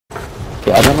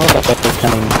Yeah, I don't know if that's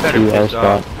coming to our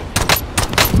spot.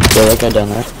 Yeah, that guy down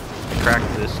there.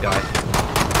 Cracked this guy.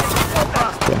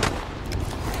 Yeah.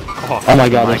 Oh My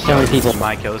god, there's so many people. This is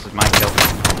my kill, this is my kill.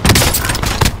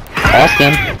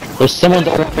 Austin, there's someone's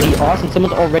already, Austin,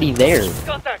 someone's already there.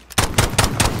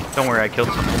 Don't worry, I killed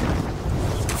someone.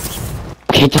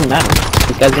 Okay, it doesn't matter.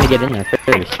 This guy's gonna get in there I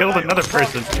first. killed another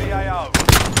person.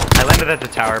 I landed at the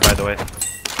tower, by the way.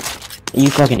 You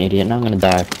fucking idiot, now I'm gonna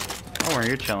die. Don't worry,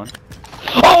 you're chilling.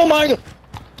 Oh my god!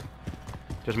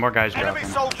 There's more guys dropping.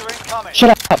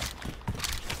 Shut up!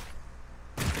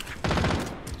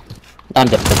 I'm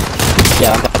dead.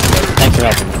 Yeah, I'm dead. Thanks for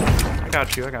helping me. I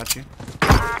got you, I got you.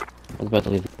 I was about to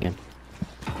leave again.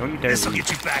 Don't you dare This'll leave.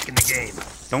 get you back in the game.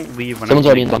 Don't leave when Someone's I'm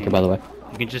already in the taking bunker, you. by the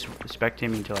way. You can just respect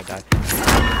him until I die.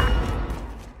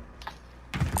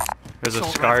 There's a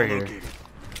Assault scar rifle here. located.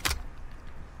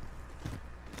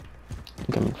 I'm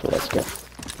coming for that scar.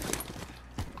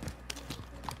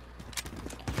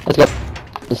 Let's go.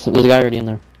 There's a guy already in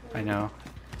there. I know.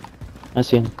 I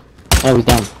see him. Oh, he's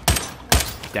down.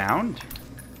 Downed?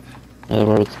 In other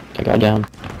words, I got down.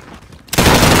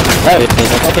 Oh, it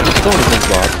is. I can just go in this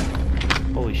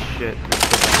box. Holy shit.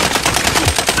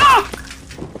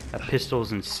 That pistol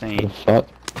is insane. What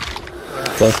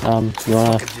the fuck? Okay, you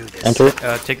wanna enter it?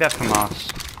 Take that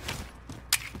FAMAS.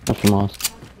 What's from Moss?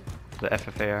 The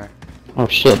FFAR. Oh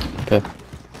shit, okay.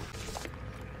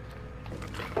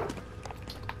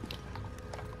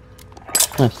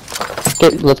 Nice.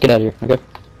 Okay, let's get out of here, okay?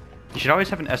 You should always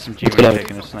have an SMG Let's when get you're out.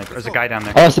 taking a sniper. There's a guy down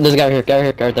there. Oh, listen, there's a guy here, guy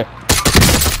right there.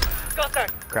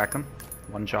 Crack him.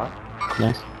 One shot.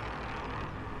 Nice.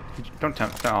 Don't tell.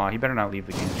 Oh, he better not leave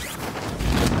the game.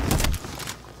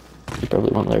 He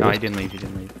probably won't let No, us. he didn't leave. He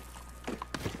didn't leave.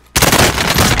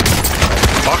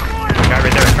 Fuck! Guy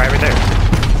right there. Guy right there.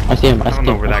 I see him, I I see don't him.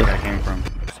 know where I that see guy him. came from.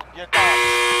 You're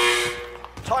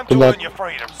done. Time Good to luck. earn your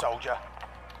freedom, soldier.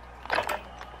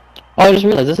 Oh, I just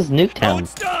realized this is Nuketown.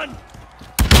 It's done.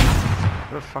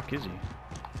 Where the fuck is he?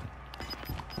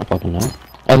 I fucking know.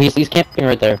 Oh, he's camping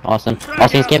right there, Austin.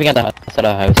 Austin, he's camping at the outside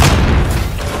of the house.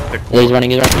 Yeah, he's running,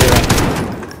 he's running.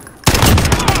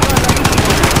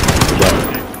 Good job.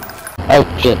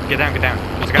 Oh, shit. Get down, get down.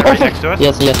 There's a guy right next to us.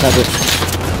 Yes, that's it.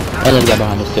 And there's a guy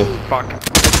behind us, too. Fuck.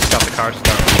 Got the car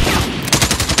stuck.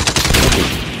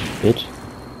 Bitch.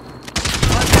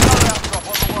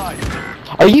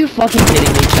 Are you fucking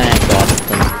kidding me? Thanks,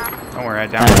 Austin. Don't worry, I I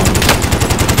downed him.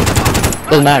 know.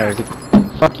 Doesn't matter.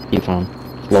 Fuck you, phone.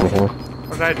 Level 4.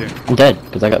 What did I do? I'm dead,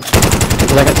 because I got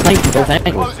sniped from both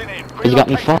angles. Closing in. You got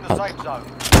me Relocating the fucked. safe zone.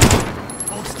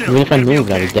 Hold still. Even if I You're gonna be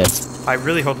moved, I was okay. dead. I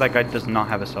really hope that guy does not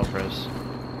have a self-res.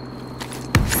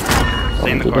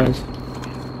 Stay in the He corner. does.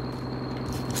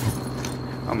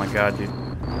 Oh my god, dude.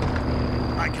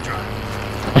 I can drive.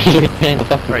 You're getting the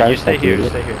fucking Alright, you car stay stuck, here, idiot.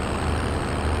 stay here.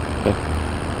 Okay.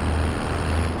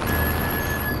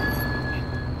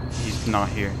 He's not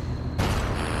here.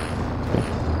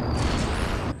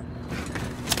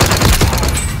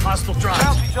 Hostile drive.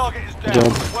 Bounty target is down.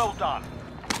 Job. Well done.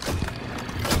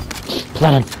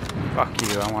 Plan. Fuck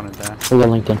you, I wanted that. Hello,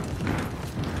 LinkedIn.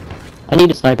 I need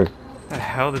a sniper. Where the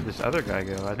hell did this other guy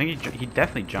go? I think he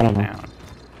definitely I don't jumped know.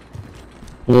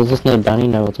 down. Is this not bounty?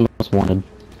 No, it's most wanted.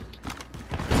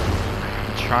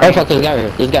 Trying Oh fuck, there's a guy right here.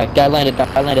 There's a guy. Guy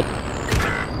landed.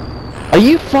 Are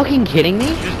you fucking kidding me?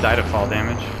 You just died of fall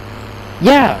damage.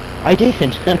 Yeah, I did.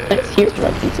 Here's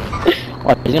right.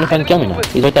 What? He's gonna fucking kill me now.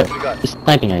 He's right there. He's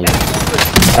sniping at you.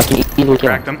 I can easily kill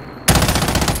Cracked him.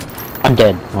 him. I'm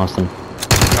dead, Austin.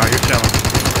 No, you're chilling.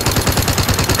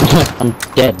 I'm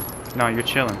dead. No, you're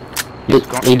chilling.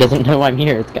 He doesn't know I'm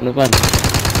here. It's kind of fun.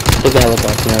 Take that look,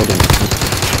 Austin. No, I didn't.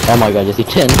 Oh my god, yes he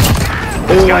can.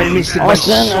 This guy missed it by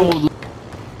Austin,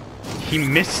 He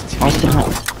missed me.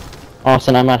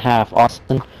 Austin, I'm at half.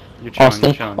 Austin. You're chilling, Austin.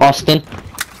 you're chilling. Austin.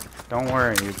 Don't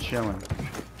worry, you're chilling.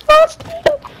 Austin.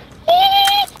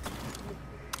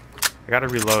 I gotta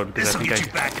reload because This'll I get think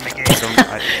you back in the game.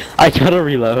 I I gotta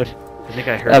reload. think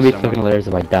I heard That'd be someone. fucking hilarious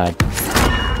if I died.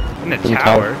 In a in the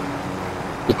tower?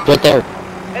 It's right there.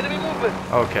 Enemy movement.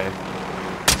 Okay.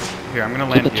 Here, I'm gonna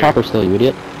Keep land the here. chopper still, you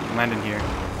idiot. I'm landing here.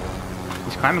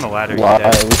 He's climbing the ladder. Why?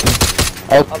 He's dead.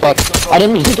 Oh fuck. I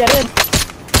didn't mean to get in!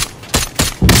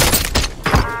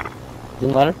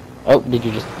 Didn't ladder? Oh, did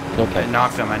you just... I Okay.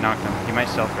 knocked him, He might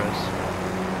self-res.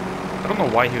 I don't know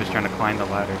why he was trying to climb the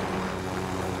ladder.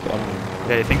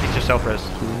 Yeah, I think he's just self-res.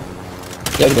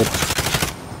 Yeah, he did.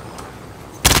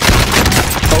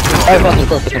 Oh, fucking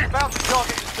perfect. Bounty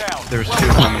target is down. There was two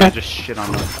of them and I just shit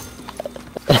on them.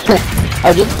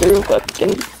 I just threw fucking...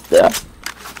 Yeah.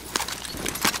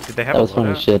 Did they have That a was funny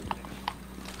loadout? as shit.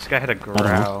 This guy had a know.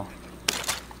 growl.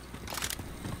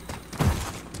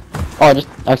 Oh, I just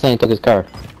accidentally took his car.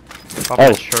 Pop Oh,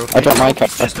 that trophy. I dropped my car.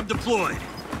 System deployed.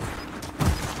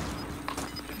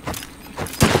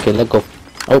 Okay, let go.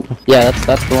 Oh, yeah,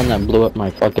 that's the one that blew up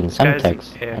my fucking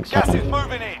Semtex. yeah, Gas is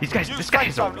moving in. These guys, New this guy safe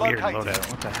is a zone weird located.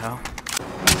 loadout. What the hell?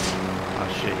 Oh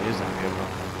shit, he is that good.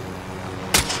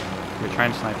 You're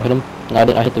trying to snipe Hit him. him. No,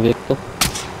 I hit the vehicle.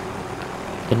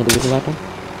 Didn't hit the vehicle that time?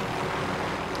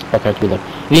 Fuck, I have to be there.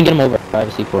 You can get him over. I have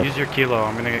a C4. Use your kilo.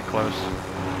 I'm gonna get close.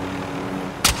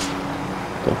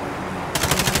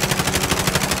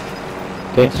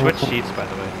 Okay. Switch sheets, by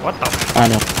the way. What the? I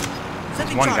know.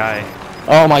 There's one guy.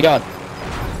 Oh my god.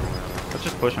 Let's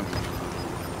just push him.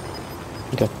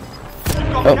 Okay.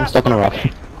 You've got Oh, I'm gas stuck on a rock.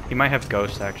 He might have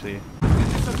ghost actually.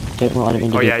 Okay, well, I didn't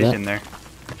mean to Oh do yeah, he's that. in there.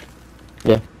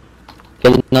 Yeah.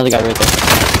 There's another guy right there.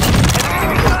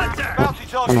 Bounty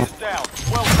target is down.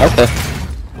 Well done. Okay.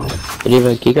 Did you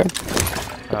have a keycard?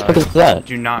 What the fuck is that?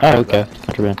 Do not. Oh, have okay. that.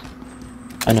 Contraband.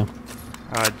 I know.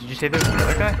 Did you say there's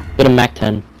another guy? Get a Mac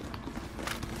 10.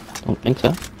 Don't think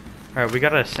so. Alright, we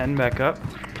gotta send back up.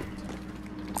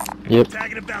 Yep.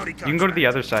 Tagging a bounty You can go to the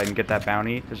other side and get that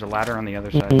bounty. There's a ladder on the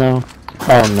other side. No.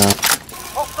 Oh no.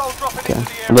 Hostile dropping Okay. into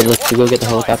the area. But let's go get the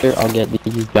helicopter. I'll get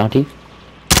the bounty. And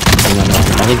then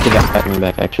I think the guy got me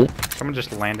back actually. Someone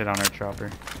just landed on our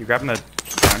chopper. You grabbing the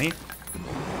bounty?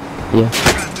 Yeah.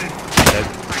 Dead.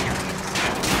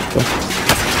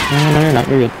 No, you're not.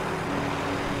 You're good.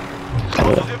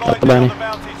 Got the bounty.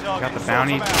 Got the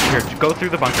bounty. Here, go through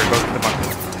the bunker. Go through the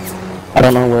bunker. I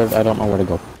don't know where to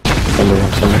go. Somewhere.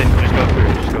 Just go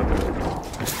through. Just go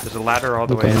through. There's a ladder all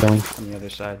the Okay, way I'm up going. on the other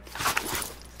side.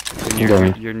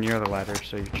 going. You're near the ladder,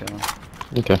 so you're chilling.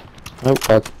 Okay. Oh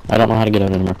fuck. I don't know how to get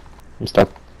out anymore. I'm stuck.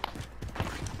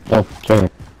 Oh, it's right here.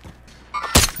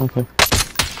 Okay.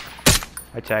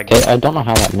 I tagged Okay, you. I don't know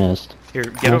how that missed. Here,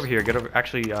 get over here. Get over.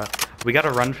 Actually, we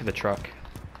gotta run for the truck.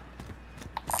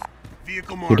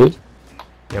 Vehicle You marked. do?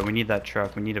 Yeah, we need that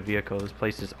truck. We need a vehicle. This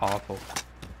place is awful.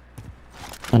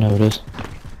 I know it is.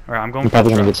 Alright, I'm going I'm for the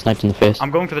probably gonna truck. get sniped in the face.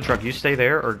 I'm going for the truck. You stay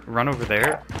there or run over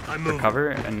there I'm for moving. cover,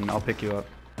 and I'll pick you up.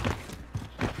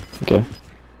 Okay.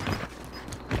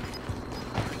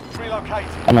 Relocated.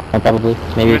 I don't know, probably.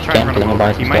 Maybe I'm if gonna try you and can, run because I'm him gonna buy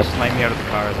over. He some might stuff. snipe me out of the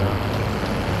car, though.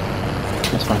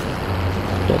 That's fine.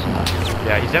 Doesn't matter.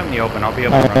 Yeah, he's out in the open. I'll be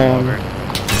able to run him over.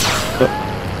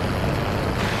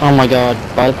 Oh my god,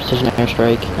 buy the precision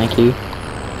airstrike. Thank you.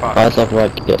 Fuck. Buy yourself a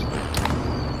right kit.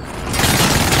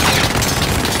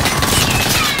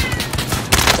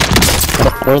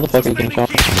 Where the fuck are you getting shot?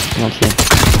 I don't see him.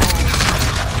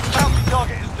 Bounty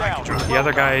target is down. The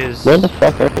other guy is... Where the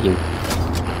fuck are you?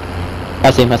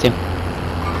 I see him, I see him.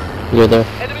 You're there.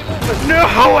 Enemy movement. No,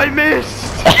 I missed!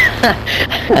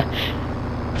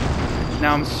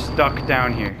 Now I'm stuck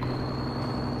down here.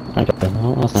 Okay,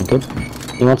 well, that's not good.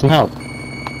 You want some help?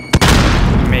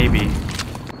 Maybe.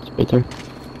 It's right there.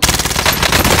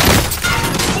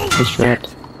 He's trapped.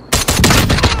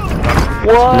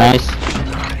 What? Nice.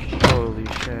 Holy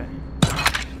shit.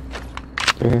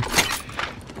 They're here.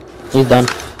 He's done.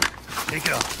 Take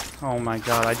it up. Oh my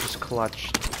god, I just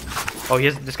clutched. Oh,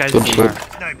 this guy's Good a shit.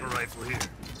 DMR. Sniper rifle here.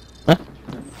 Huh?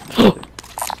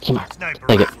 Kimar. Sniper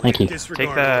Take it. rifle. Thank you. Disregard.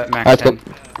 Take the Mac Let's 10. go.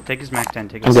 Take his Mac 10.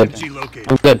 Take I'm his good. Mac G 10. located.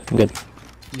 I'm good. I'm good.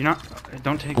 You're not...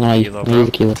 Don't take No, the you- kilo, you bro. need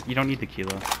the kilo. You don't need the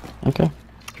kilo. Okay.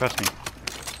 Trust me.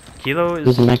 Kilo Use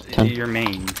is the Mac 10. your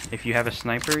main. If you have a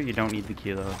sniper, you don't need the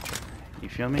kilo. You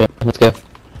feel me? Okay, let's go.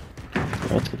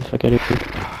 Let's get the fuck out of here.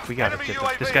 We gotta Enemy get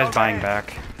UAV this guy's buying overhead.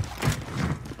 back.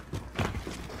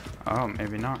 Oh,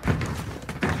 maybe not.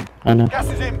 I know. Gas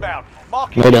is inbound.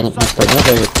 Marking No, he doesn't. safe He's stuck. No,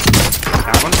 there you go.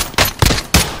 That one?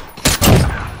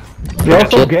 You're Yeah,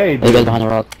 also shit. gay, The guy's dude. behind the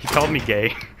rock. He called me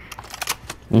gay.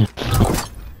 Yeah.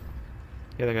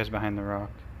 The other guy's behind the rock.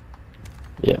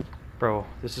 Yeah, Bro,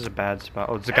 this is a bad spot.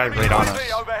 Oh, there's a guy right on us.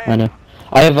 I know.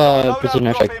 I have Loadout precision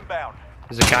drop airstrike. inbound.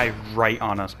 There's a guy right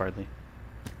on us, Bardley.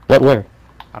 What? Where?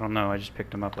 I don't know, I just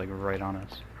picked him up like right on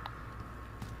us.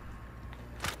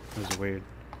 It was weird.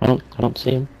 I don't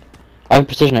see him. I have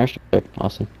precision airstrike.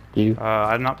 Awesome. You?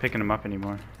 I'm not picking him up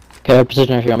anymore. Okay, I have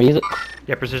precision airstrike. I'm gonna use it.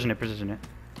 Yeah, precision it.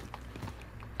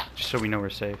 Just so we know we're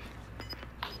safe.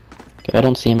 Okay, I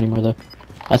don't see him anymore though.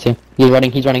 I see him. He's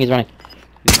running. He's running. He's running.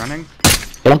 He's running?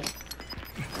 Get him.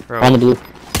 Bro, On the blue.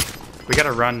 we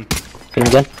gotta run. Get him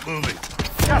again. Moving.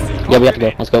 Gas is Yeah, we have to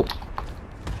go. closing in. Let's go.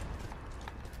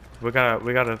 We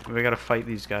gotta fight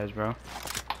these guys, bro.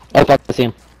 Oh fuck! I see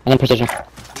him. And then precision.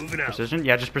 Moving out. Precision?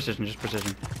 Yeah, just precision. Be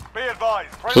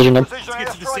advised. Precision him. Precision Let's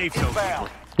get to the airstrike safe zone, inbound.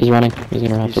 He's running. He's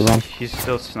gonna have to run. He's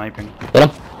still sniping. Get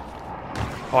him.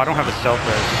 Oh, I don't have a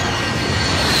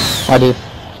self-res. I do.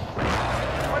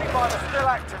 25 are still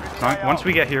active in the AO. Once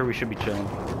we get here, we should be chilling.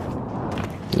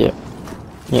 Yeah.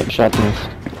 Yep, shot miss.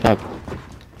 Back.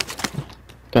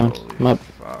 Going. I'm up.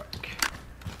 Fuck.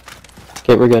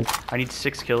 Okay, we're good. I need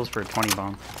 6 kills for a 20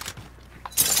 bomb.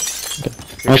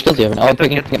 How much kills do you have? Oh, Get the-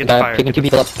 picking, get the fire, picking get 2 the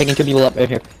people up. Picking 2 people up right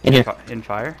here. In here. In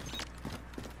fire?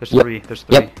 There's Yep. 3. There's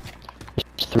 3. Yep.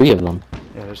 There's 3 of them.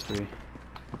 Yeah, there's 3.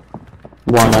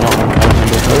 1, I don't remember.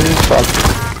 Oh, fuck.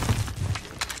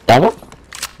 That one?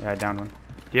 Yeah, I downed one.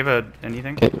 Do you have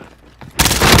anything? Okay.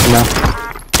 No.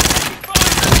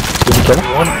 Did you kill him?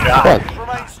 Fuck.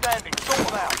 Remain standing. Sort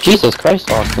them out. Jesus Christ,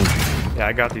 Austin. Yeah,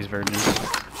 I got these virgins.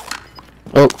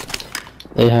 Oh.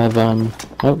 They have,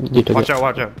 oh, you took Watch it. out,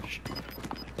 watch out. Shh.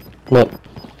 What?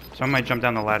 Someone might jump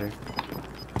down the ladder.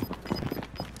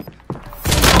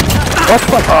 What the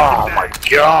fuck? Oh my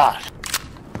god!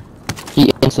 He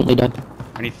instantly died.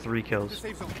 I need 3 kills.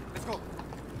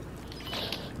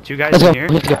 2 guys Let's in go. here?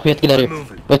 We have to go. We have to get out of here.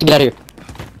 Moving. We have to get out of here.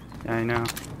 Yeah, I know.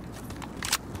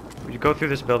 You go through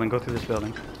this building, go through this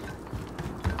building.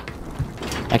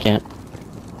 I can't.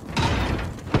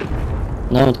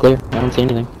 No, it's clear. I don't see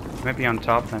anything. You might be on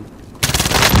top then.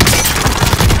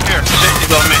 Here, he's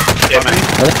above me. Above me.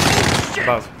 Really?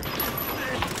 Above.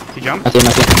 He jumped? I see him,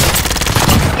 I see him.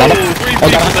 Got him. Ooh, 3 Oh,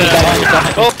 got him, people got him, there. got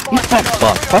him. Oh, He's fat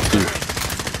fuck. Fuck you.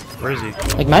 Where is he?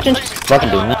 Like, imagine just fucking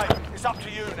doing that. It's up to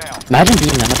you now. Imagine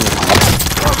being that much of a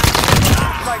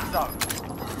Safe zone.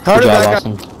 Good job,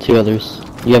 Austin. 2 others.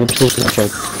 You have a precision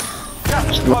airstrike.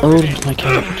 Just load into my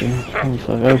character. Holy fuck.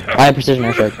 Oh, I have precision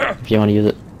airstrike if you want to use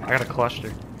it. I got a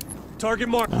cluster. Target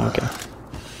mark. Oh, okay.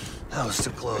 That was too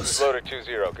close. Loader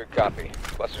 2-0, good copy.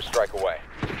 Cluster strike away.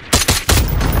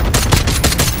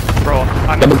 Bro,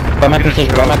 I'm Grab my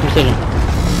precision. Grab my precision.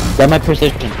 Grab my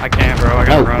precision. I can't, bro. I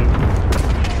gotta Oh. run.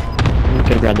 You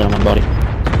could have grabbed that on my body.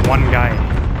 One guy.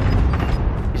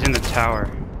 He's in the tower.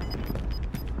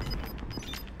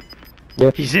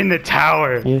 Yep. He's in the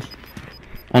tower. Yes.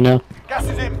 I know. Gas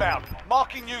is inbound.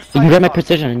 Marking you. You can grab my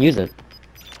precision and use it.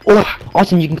 Or,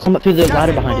 Austin, you can climb up through the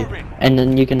ladder behind you. And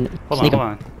then you can Hold on, sneak hold him.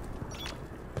 on.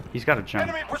 He's got to jump.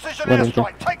 Enemy precision What is it?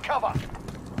 airstrike. Take cover.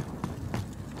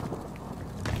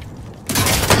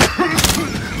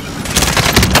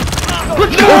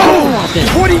 Austin,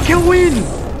 20 kill win!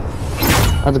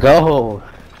 let's go.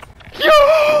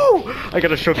 Yo! I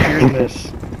gotta show fear in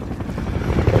this.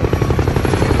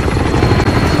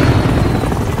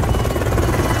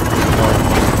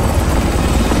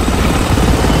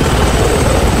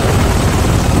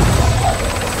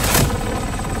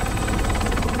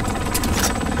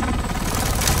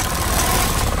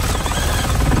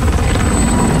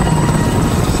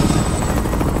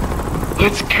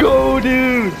 Let's go,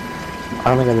 dude!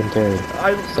 I don't think I've been carried.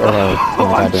 I'm, So, I'm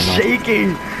goddamn right.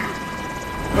 shaking!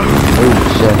 Holy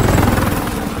shit.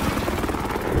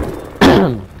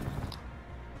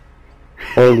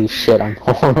 Holy shit, I'm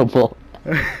horrible.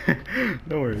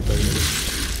 Don't worry about it.